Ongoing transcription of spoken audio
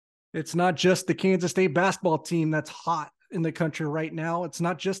It's not just the Kansas State basketball team that's hot in the country right now. It's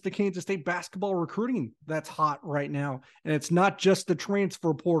not just the Kansas State basketball recruiting that's hot right now. And it's not just the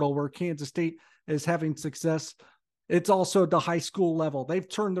transfer portal where Kansas State is having success. It's also the high school level. They've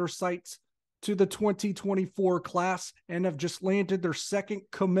turned their sights to the 2024 class and have just landed their second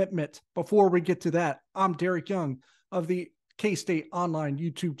commitment. Before we get to that, I'm Derek Young of the K-State Online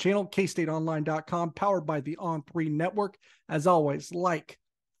YouTube channel, KStateOnline.com, powered by the On3 Network. As always, like,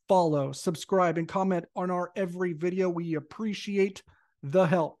 follow, subscribe, and comment on our every video. We appreciate the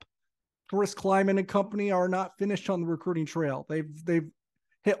help. Chris Kleiman and company are not finished on the recruiting trail. They've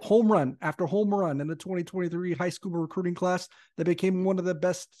hit home run after home run in the 2023 high school recruiting class that became one of the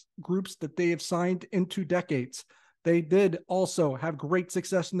best groups that they have signed in 2 decades. They did also have great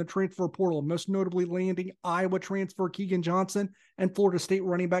success in the transfer portal, most notably landing Iowa transfer Keegan Johnson and Florida State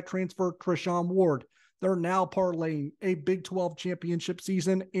running back transfer Treshawn Ward. They're now parlaying a Big 12 championship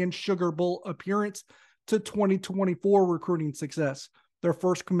season and Sugar Bowl appearance to 2024 recruiting success. Their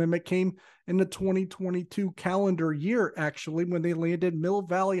first commitment came in the 2022 calendar year, actually, when they landed Mill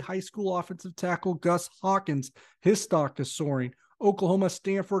Valley High School offensive tackle Gus Hawkins. His stock is soaring. Oklahoma,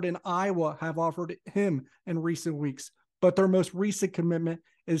 Stanford, and Iowa have offered him in recent weeks. But their most recent commitment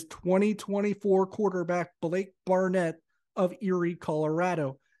is 2024 quarterback Blake Barnett of Erie,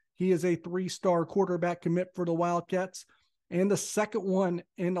 Colorado. He is a 3-star quarterback commit for the Wildcats, and the second one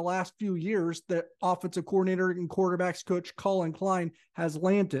in the last few years that offensive coordinator and quarterbacks coach Colin Klein has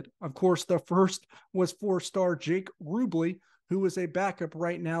landed. Of course, the first was 4-star Jake Rubley, who is a backup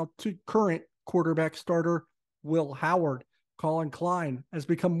right now to current quarterback starter Will Howard. Colin Klein has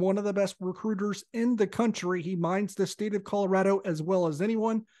become one of the best recruiters in the country. He minds the state of Colorado as well as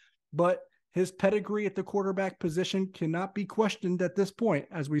anyone, but his pedigree at the quarterback position cannot be questioned at this point.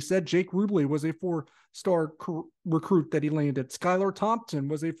 As we said, Jake Rubley was a 4-star recruit that he landed. Skylar Thompson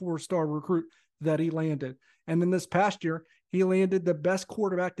was a 4-star recruit that he landed. And in this past year, he landed the best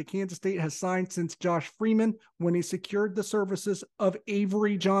quarterback that Kansas State has signed since Josh Freeman when he secured the services of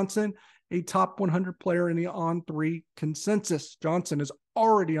Avery Johnson, a top 100 player in the On3 consensus. Johnson is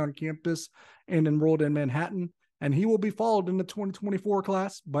already on campus and enrolled in Manhattan, and he will be followed in the 2024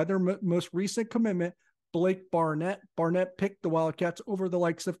 class by their most recent commitment, Blake Barnett. Barnett picked the Wildcats over the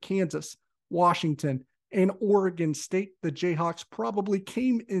likes of Kansas, Washington, and Oregon State. The Jayhawks probably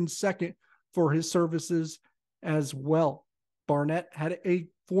came in second for his services as well. Barnett had a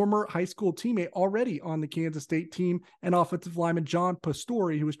former high school teammate already on the Kansas State team, and offensive lineman John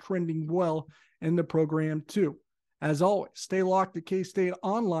Pastore, who was trending well in the program too. As always, stay locked at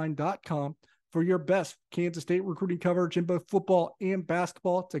KStateOnline.com for your best Kansas State recruiting coverage in both football and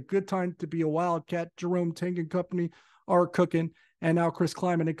basketball. It's a good time to be a Wildcat. Jerome Tang and company are cooking, and now Chris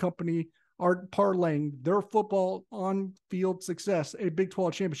Kleiman and company are parlaying their football on-field success, a Big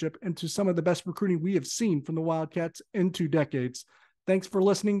 12 championship, into some of the best recruiting we have seen from the Wildcats in 2 decades. Thanks for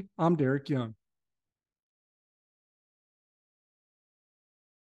listening. I'm Derek Young.